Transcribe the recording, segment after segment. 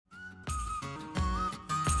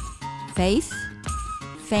faith,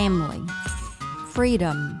 family,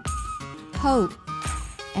 freedom, hope,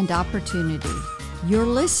 and opportunity. You're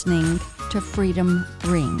listening to Freedom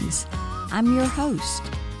Rings. I'm your host,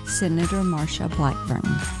 Senator Marsha Blackburn.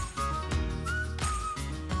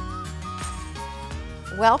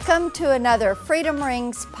 Welcome to another Freedom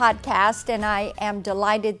Rings podcast, and I am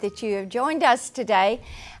delighted that you have joined us today.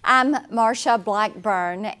 I'm Marsha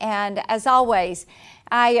Blackburn, and as always,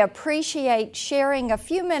 I appreciate sharing a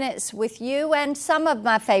few minutes with you and some of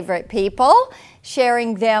my favorite people,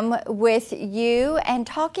 sharing them with you and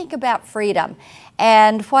talking about freedom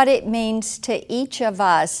and what it means to each of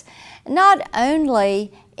us, not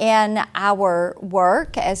only in our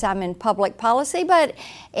work as I'm in public policy, but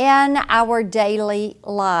in our daily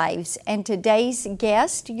lives. And today's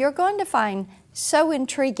guest, you're going to find so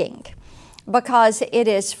intriguing because it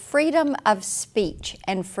is freedom of speech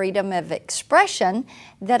and freedom of expression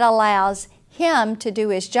that allows him to do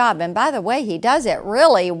his job. And by the way, he does it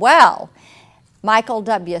really well. Michael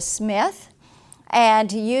W. Smith.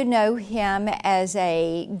 And you know him as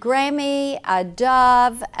a Grammy, a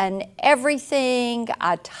Dove, an everything,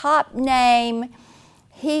 a top name.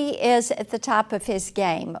 He is at the top of his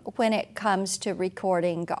game when it comes to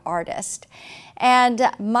recording artists.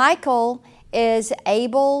 And Michael is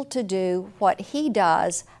able to do what he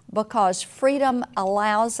does because freedom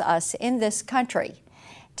allows us in this country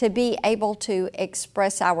to be able to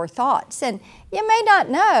express our thoughts. And you may not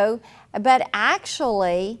know, but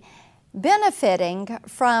actually, benefiting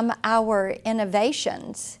from our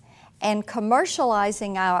innovations and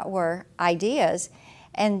commercializing our ideas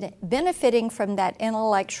and benefiting from that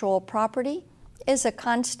intellectual property is a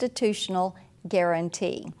constitutional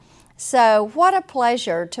guarantee. So what a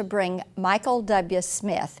pleasure to bring Michael W.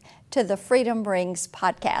 Smith to the Freedom Rings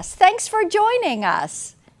podcast. Thanks for joining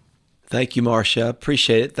us. Thank you, Marsha.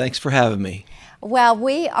 Appreciate it. Thanks for having me. Well,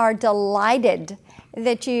 we are delighted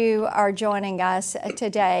that you are joining us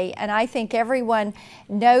today. And I think everyone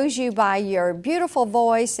knows you by your beautiful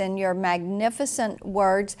voice and your magnificent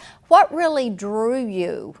words. What really drew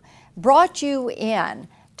you, brought you in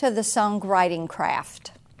to the songwriting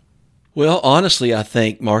craft? Well, honestly, I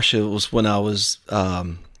think, Marsha, it was when I was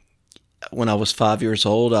 5 years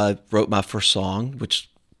old, I wrote my first song, which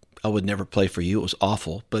I would never play for you. It was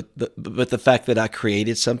awful. But the fact that I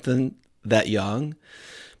created something that young,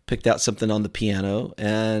 picked out something on the piano,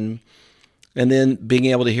 and then being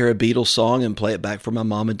able to hear a Beatles song and play it back for my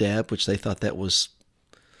mom and dad, which they thought that was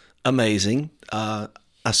amazing. I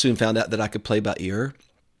soon found out that I could play by ear.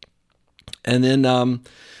 And then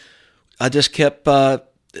I just kept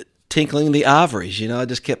tinkling the ivories. You know,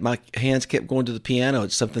 my hands kept going to the piano.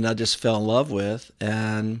 It's something I just fell in love with.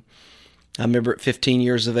 And I remember at 15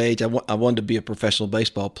 years of age, I wanted to be a professional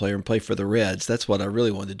baseball player and play for the Reds. That's what I really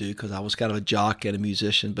wanted to do because I was kind of a jock and a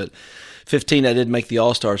musician. But 15, I did make the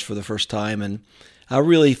All-Stars for the first time. And I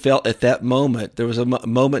really felt at that moment, there was a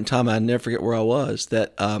moment in time, I never forget where I was,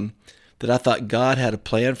 that I thought God had a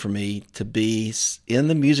plan for me to be in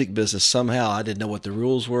the music business somehow. I didn't know what the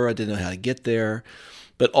rules were. I didn't know how to get there.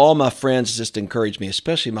 But all my friends just encouraged me,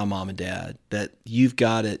 especially my mom and dad, that you've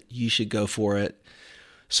got it, you should go for it.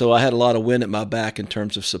 So I had a lot of wind at my back in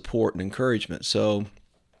terms of support and encouragement. So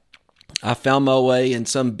I found my way in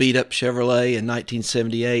some beat-up Chevrolet in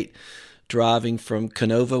 1978, driving from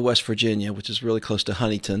Canova, West Virginia, which is really close to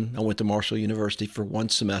Huntington. I went to Marshall University for 1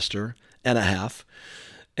 semester and a half,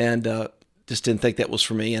 and just didn't think that was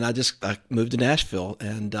for me. And I moved to Nashville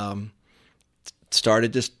and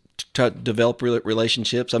started just to develop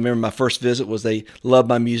relationships. I remember my first visit was they loved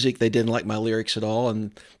my music. They didn't like my lyrics at all,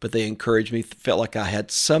 but they encouraged me, felt like I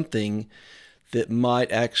had something that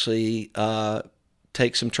might actually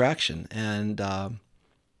take some traction, and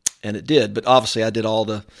it did. But obviously I did all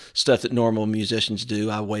the stuff that normal musicians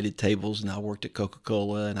do. I waited tables, and I worked at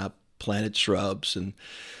Coca-Cola, and I planted shrubs, and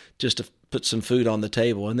just to put some food on the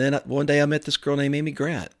table. And then one day I met this girl named Amy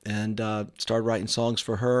Grant and started writing songs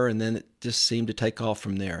for her, and then it just seemed to take off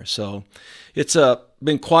from there. So it's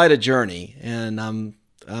been quite a journey, and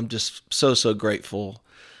I'm just so grateful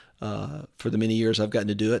for the many years I've gotten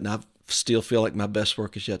to do it, and I still feel like my best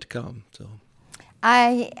work is yet to come. So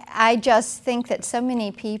I just think that so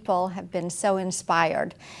many people have been so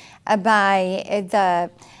inspired by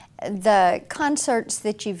the concerts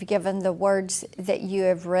that you've given, the words that you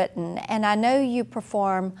have written, and I know you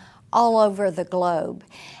perform all over the globe.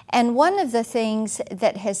 And one of the things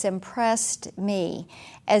that has impressed me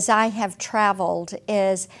as I have traveled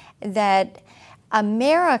is that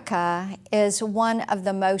America is one of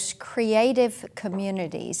the most creative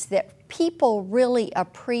communities, that people really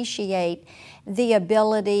appreciate the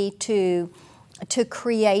ability to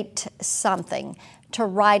create something, to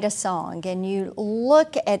write a song and you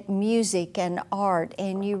look at music and art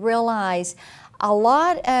and you realize a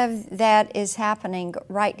lot of that is happening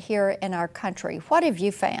right here in our country. What have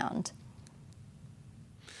you found?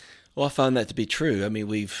 Well, I find that to be true. I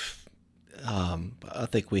mean, I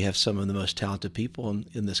think we have some of the most talented people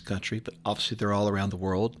in this country, but obviously they're all around the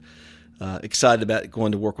world. Excited about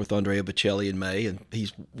going to work with Andrea Bocelli in May, and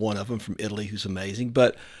he's one of them from Italy who's amazing.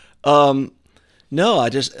 But no, I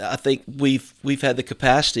think we've had the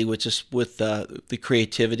capacity, which is with the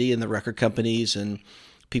creativity and the record companies and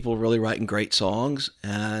people really writing great songs,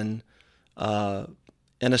 and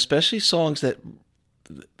especially songs that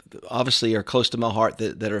obviously are close to my heart,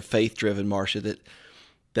 that are faith driven, Marcia,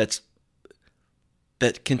 that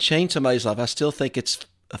can change somebody's life. I still think it's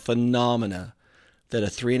a phenomena that a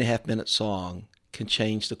 3.5-minute song can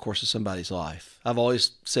change the course of somebody's life. I've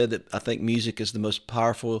always said that I think music is the most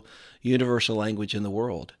powerful universal language in the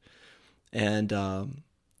world. And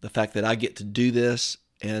the fact that I get to do this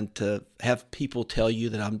and to have people tell you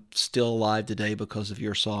that I'm still alive today because of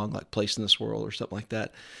your song, like Place in This World or something like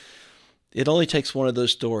that, it only takes one of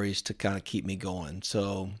those stories to kind of keep me going.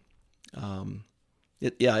 So,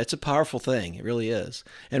 it's a powerful thing. It really is.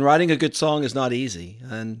 And writing a good song is not easy.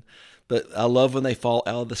 But I love when they fall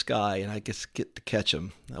out of the sky and I get to catch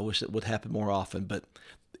them. I wish it would happen more often, but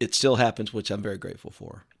it still happens, which I'm very grateful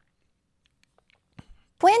for.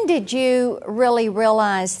 When did you really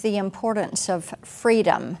realize the importance of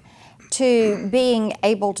freedom to being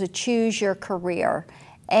able to choose your career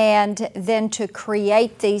and then to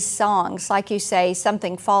create these songs? Like you say,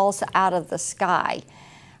 something falls out of the sky.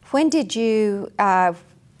 When did you,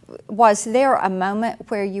 was there a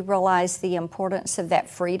moment where you realized the importance of that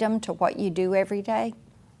freedom to what you do every day?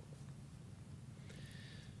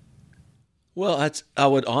 Well, I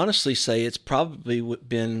would honestly say it's probably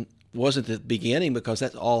wasn't the beginning, because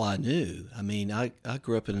that's all I knew. I mean, I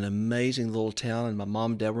grew up in an amazing little town, and my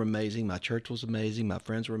mom and dad were amazing. My church was amazing. My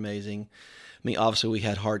friends were amazing. I mean, obviously we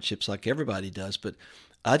had hardships like everybody does, but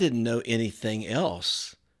I didn't know anything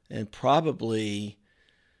else. And probably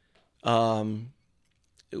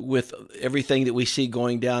with everything that we see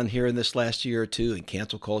going down here in this last year or two, and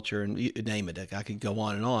cancel culture and you name it, I could go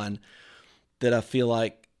on, that I feel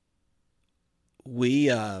like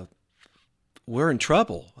we're in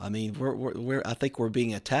trouble. I mean, I think we're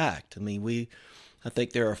being attacked. I mean, I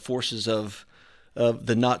think there are forces of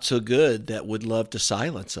the not so good that would love to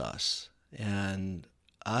silence us. And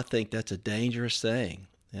I think that's a dangerous thing.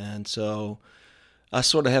 And so I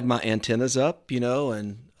sort of have my antennas up,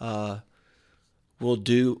 and will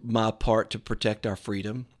do my part to protect our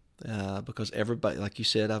freedom, because everybody, like you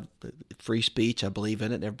said, free speech, I believe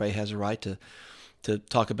in it. Everybody has a right to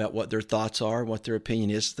talk about what their thoughts are and what their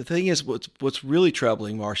opinion is. The thing is, what's really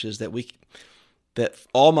troubling, Marcia, is that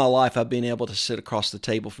all my life I've been able to sit across the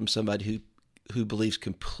table from somebody who believes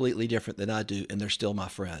completely different than I do, and they're still my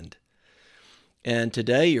friend. And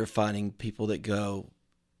today you're finding people that go,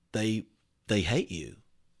 they hate you,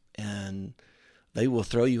 and they will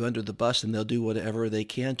throw you under the bus, and they'll do whatever they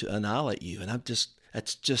can to annihilate you. And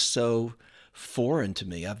that's just so foreign to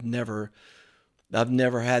me. I've never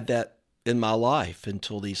had that in my life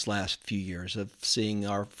until these last few years of seeing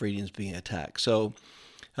our freedoms being attacked. So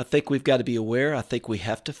I think we've got to be aware. I think we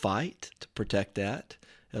have to fight to protect that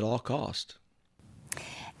at all cost.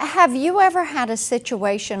 Have you ever had a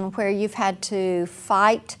situation where you've had to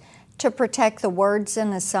fight to protect the words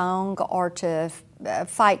in a song, or to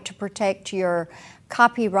fight to protect your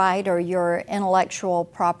copyright or your intellectual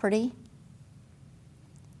property?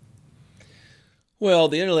 Well,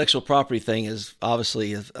 the intellectual property thing is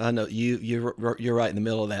obviously, I know you're right in the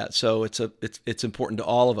middle of that. So it's important to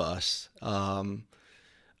all of us.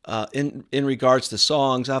 In regards to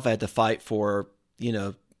songs, I've had to fight for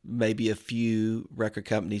maybe a few record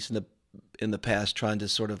companies in the past, trying to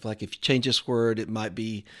sort of, like, if you change this word, it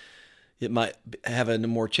might have a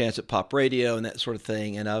more chance at pop radio and that sort of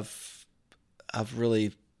thing. And I've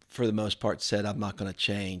really, for the most part, said I'm not going to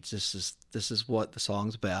change. This is what the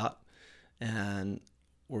song's about, and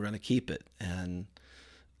we're going to keep it. And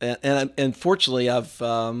fortunately, I've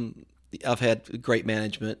had great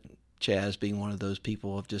management, Chaz being one of those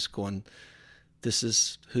people, of just going, this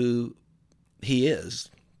is who he is,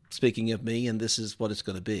 speaking of me, and this is what it's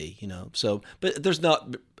going to be, So, but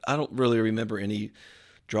I don't really remember any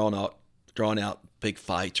drawn out big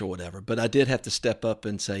fights or whatever. But I did have to step up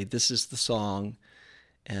and say, this is the song,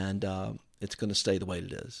 and it's going to stay the way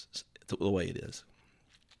it is.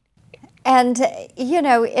 And,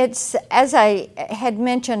 it's, as I had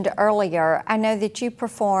mentioned earlier, I know that you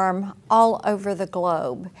perform all over the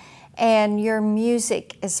globe, and your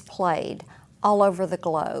music is played all over the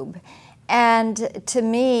globe. And to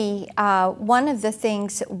me, one of the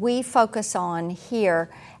things we focus on here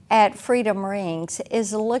at Freedom Rings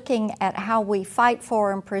is looking at how we fight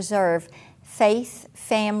for and preserve faith,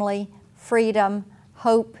 family, freedom,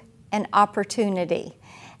 hope, and opportunity,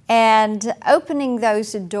 and opening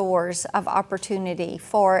those doors of opportunity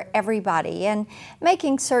for everybody and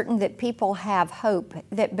making certain that people have hope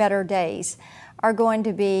that better days are going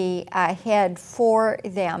to be ahead for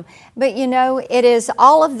them. But you know, it is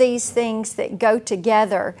all of these things that go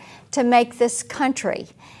together to make this country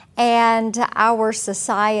and our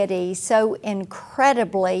society so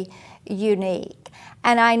incredibly unique.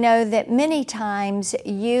 And I know that many times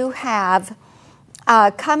you have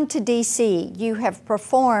come to D.C., you have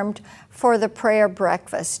performed for the prayer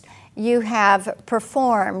breakfast, you have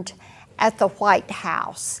performed at the White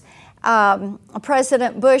House.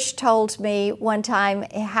 President Bush told me one time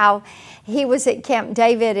how he was at Camp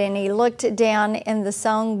David and he looked down in the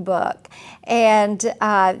songbook and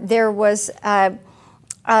there was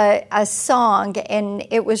a song and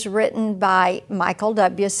it was written by Michael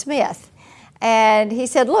W. Smith. And he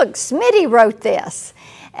said, look, Smitty wrote this.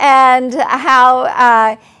 And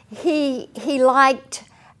how he liked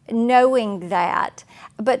knowing that.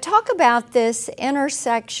 But talk about this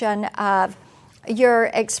intersection of your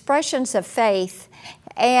expressions of faith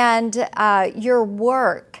and your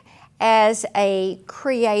work as a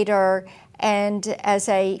creator and as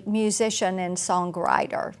a musician and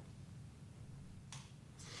songwriter.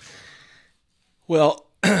 Well,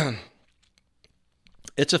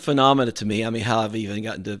 it's a phenomenon to me. I mean, how I've even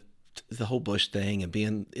gotten to the whole Bush thing and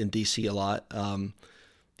being in D.C. a lot.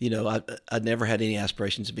 You know, I'd never had any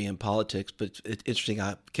aspirations to be in politics, but it's interesting.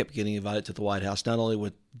 I kept getting invited to the White House, not only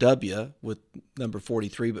with with number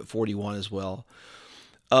 43, but 41 as well.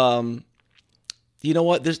 You know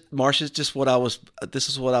what? Marcia, is just this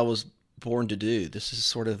is what I was born to do. This is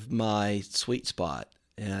sort of my sweet spot.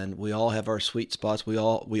 And we all have our sweet spots. We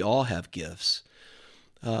all have gifts.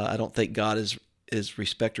 I don't think God is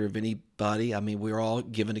respecter of anybody. I mean, we're all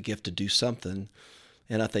given a gift to do something.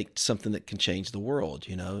 And I think something that can change the world,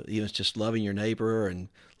 you know, even it's just loving your neighbor and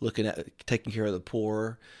taking care of the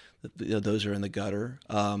poor, those are in the gutter.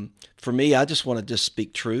 For me, I just want to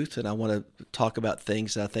speak truth, and I want to talk about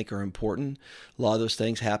things that I think are important. A lot of those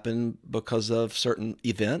things happen because of certain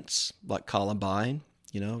events, like Columbine,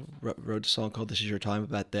 you know, wrote a song called This Is Your Time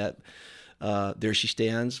about that. There She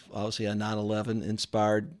Stands, obviously a 9/11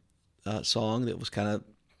 inspired song that was kind of,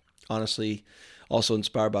 honestly, also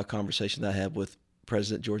inspired by a conversation that I had with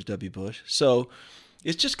President George W. Bush. So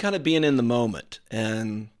it's just kind of being in the moment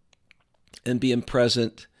and being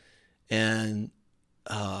present and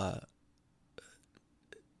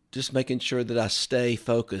just making sure that I stay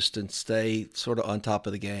focused and stay sort of on top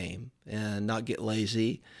of the game and not get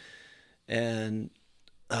lazy and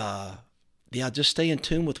just stay in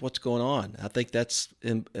tune with what's going on. I think that's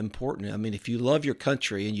important. I mean, if you love your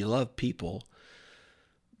country and you love people,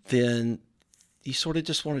 then you sort of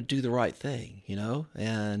just want to do the right thing, you know?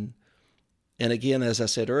 And again, as I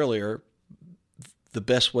said earlier, the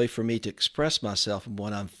best way for me to express myself and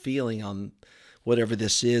what I'm feeling on whatever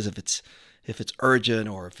this is, if it's urgent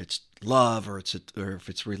or if it's love or if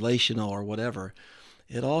it's relational or whatever,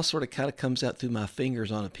 it all sort of kind of comes out through my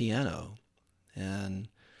fingers on a piano. And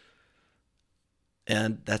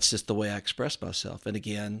that's just the way I express myself. And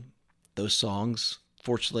again, those songs,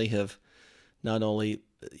 fortunately, have not only,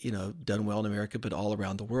 you know, done well in America, but all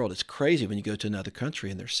around the world. It's crazy when you go to another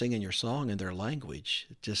country and they're singing your song in their language.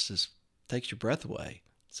 It just takes your breath away.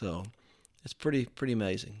 So it's pretty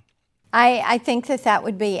amazing. I think that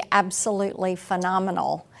would be absolutely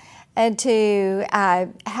phenomenal to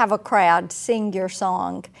have a crowd sing your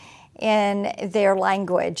song in their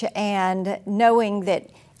language, and knowing that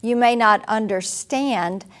you may not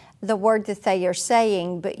understand the word that they are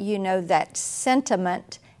saying, but you know that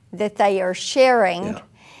sentiment that they are sharing. Yeah.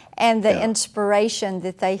 And the inspiration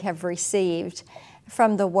that they have received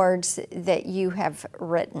from the words that you have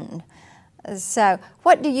written. So,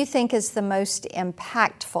 what do you think is the most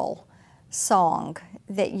impactful song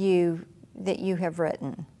that you have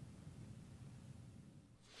written?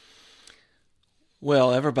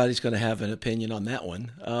 Well, everybody's going to have an opinion on that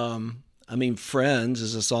one. I mean, Friends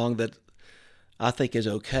is a song that I think is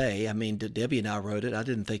okay. I mean, Debbie and I wrote it. I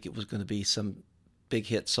didn't think it was going to be some big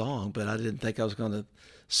hit song, but I didn't think I was going to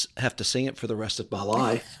have to sing it for the rest of my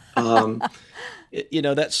life. You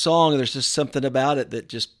know, that song, there's just something about it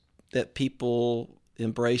that people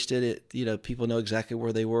embraced it. You know, people know exactly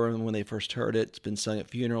where they were when they first heard it. It's been sung at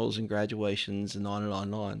funerals and graduations and on and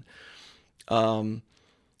on and on.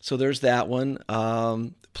 So there's that one.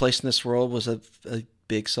 Place in This World was a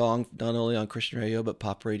big song, not only on Christian radio, but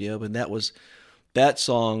pop radio. And that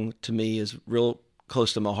song to me is real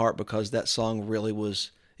close to my heart because that song really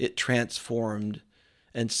it transformed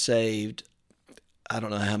and saved, I don't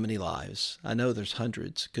know how many lives. I know there's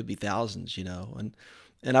hundreds, could be thousands,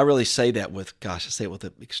 and I really say that I say it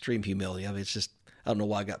with extreme humility. I mean, it's just, I don't know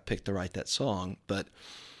why I got picked to write that song, but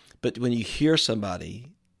when you hear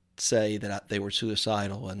somebody say that they were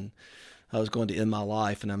suicidal and I was going to end my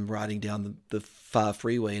life and I'm riding down the 5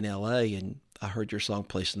 freeway in LA and I heard your song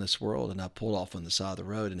Place in This World and I pulled off on the side of the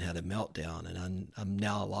road and had a meltdown and I'm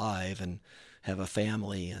now alive and have a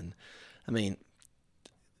family. And I mean,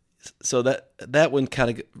 so that one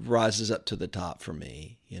kind of rises up to the top for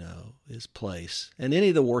me, is Place. And any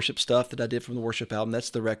of the worship stuff that I did from the worship album,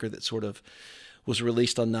 that's the record that sort of was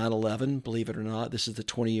released on 9/11, believe it or not. This is the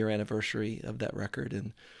 20-year anniversary of that record.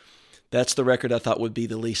 And that's the record I thought would be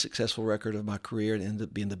the least successful record of my career and ended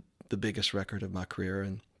up being the biggest record of my career.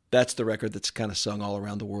 And that's the record that's kind of sung all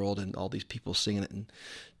around the world and all these people singing it in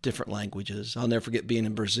different languages. I'll never forget being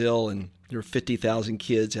in Brazil and there were 50,000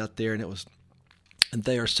 kids out there and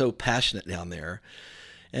they are so passionate down there.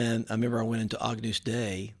 And I remember I went into Agnus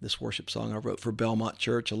Dei, this worship song I wrote for Belmont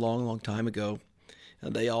Church a long, long time ago,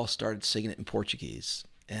 and they all started singing it in Portuguese.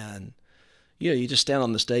 And, you just stand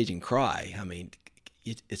on the stage and cry. I mean,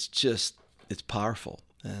 it's powerful.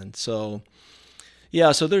 And so,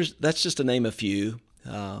 so that's just to name a few,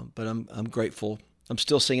 but I'm grateful. I'm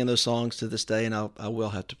still singing those songs to this day, and I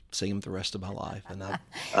will have to sing them the rest of my life. And I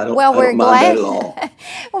don't mind that at all.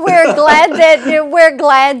 We're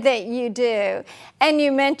glad that you do. And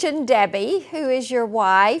you mentioned Debbie, who is your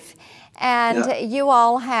wife, and you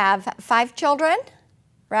all have 5 children,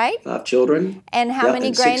 right? 5 children. And how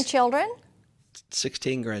many grandchildren?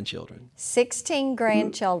 16 grandchildren. 16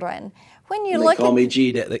 grandchildren. When you they call me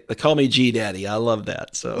G Daddy. I love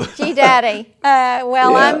that. So G Daddy.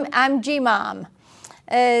 I'm G Mom.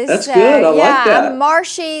 That's good. I like that. I'm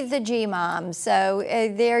Marshy the G Mom. So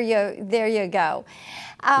there you go.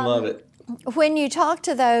 Love it. When you talk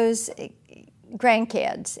to those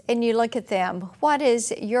grandkids and you look at them, what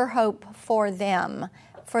is your hope for them,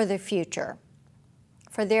 for the future,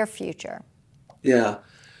 for their future? Yeah.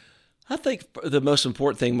 I think the most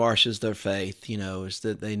important thing, Marsha, is their faith, is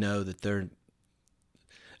that they know that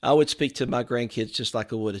I would speak to my grandkids just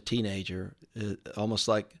like I would a teenager, almost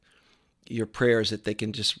like your prayers that they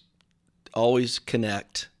can just always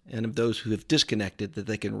connect, and of those who have disconnected, that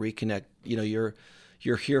they can reconnect.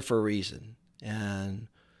 You're here for a reason, and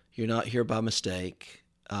you're not here by mistake.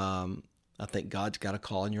 I think God's got a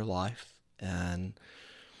call in your life, and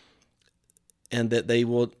that they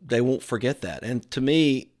won't forget that. And to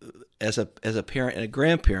me, as a parent and a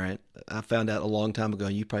grandparent, I found out a long time ago,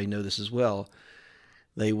 and you probably know this as well,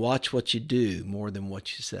 they watch what you do more than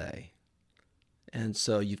what you say. And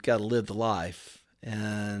so you've got to live the life.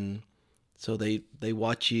 And so they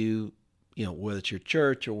watch you, whether it's your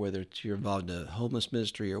church or whether you're involved in a homeless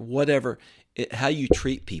ministry or whatever, how you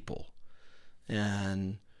treat people.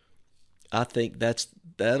 And I think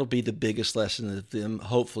that'll be the biggest lesson of them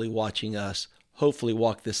hopefully watching us, hopefully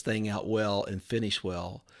walk this thing out well and finish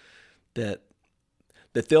well, that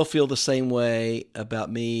they'll feel the same way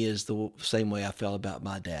about me as the same way I felt about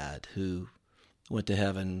my dad, who went to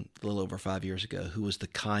heaven a little over 5 years ago, who was the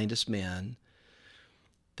kindest man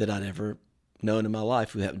that I'd ever known in my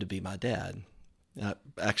life, who happened to be my dad. I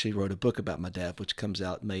actually wrote a book about my dad, which comes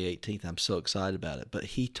out May 18th. I'm so excited about it. But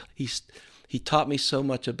he taught me so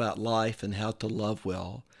much about life and how to love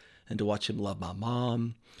well, and to watch him love my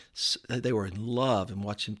mom. They were in love, and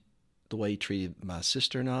watching the way he treated my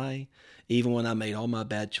sister and I, even when I made all my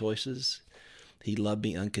bad choices. He loved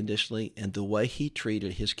me unconditionally, and the way he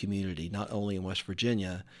treated his community, not only in West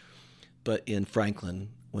Virginia, but in Franklin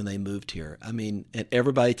when they moved here. I mean, and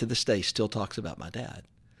everybody to this day still talks about my dad.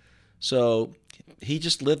 So he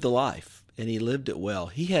just lived the life, and he lived it well.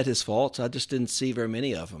 He had his faults. I just didn't see very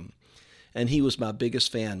many of them. And he was my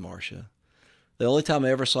biggest fan, Marsha. The only time I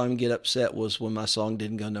ever saw him get upset was when my song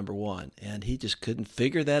didn't go number 1, and he just couldn't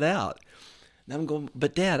figure that out. And I'm going,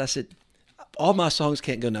 but Dad, I said, all my songs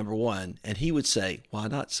can't go number 1. And he would say, why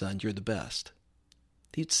not, son? You're the best.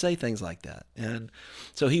 He'd say things like that. And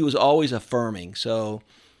so he was always affirming. So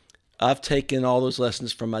I've taken all those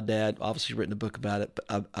lessons from my dad, obviously written a book about it,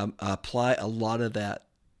 but I apply a lot of that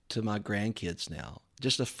to my grandkids now,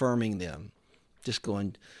 just affirming them, just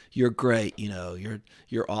going, you're great,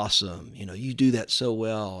 you're awesome, you do that so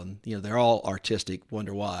well. And, they're all artistic,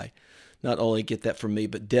 wonder why. Not only get that from me,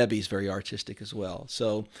 but Debbie's very artistic as well.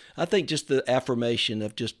 So I think just the affirmation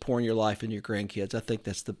of just pouring your life into your grandkids, I think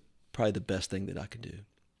that's probably the best thing that I can do.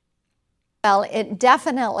 Well, it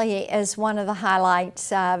definitely is one of the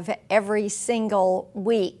highlights of every single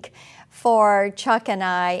week for Chuck and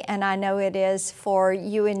I know it is for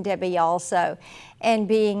you and Debbie also, and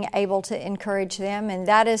being able to encourage them. And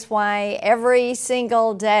that is why every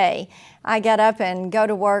single day I get up and go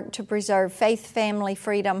to work to preserve faith, family,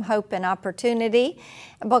 freedom, hope, and opportunity,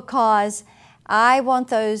 because I want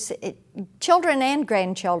those children and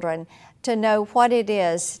grandchildren to know what it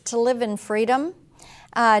is to live in freedom,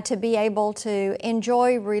 to be able to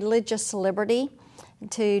enjoy religious liberty,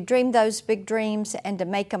 to dream those big dreams, and to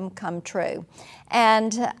make them come true.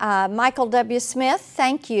 And Michael W. Smith,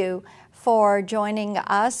 thank you for joining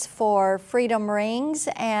us for Freedom Rings,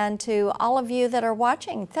 and to all of you that are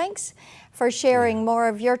watching, thanks for sharing more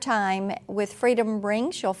of your time with Freedom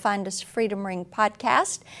Rings. You'll find us Freedom Ring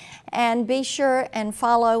Podcast, and be sure and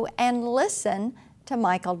follow and listen to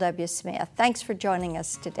Michael W. Smith. Thanks for joining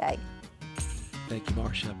us today. Thank you,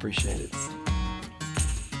 Marsha. I appreciate it.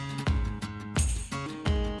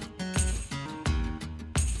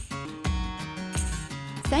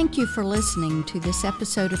 Thank you for listening to this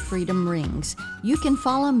episode of Freedom Rings. You can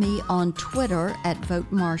follow me on Twitter at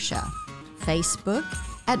Vote Marsha, Facebook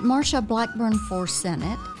at Marsha Blackburn for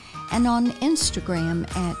Senate, and on Instagram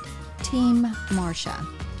at Team Marsha.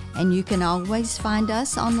 And you can always find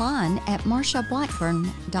us online at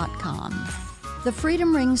marshablackburn.com. The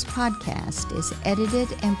Freedom Rings podcast is edited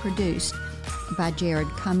and produced by Jared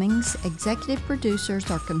Cummings. Executive producers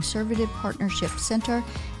are Conservative Partnership Center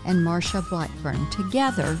and Marsha Blackburn.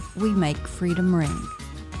 Together, we make Freedom Ring.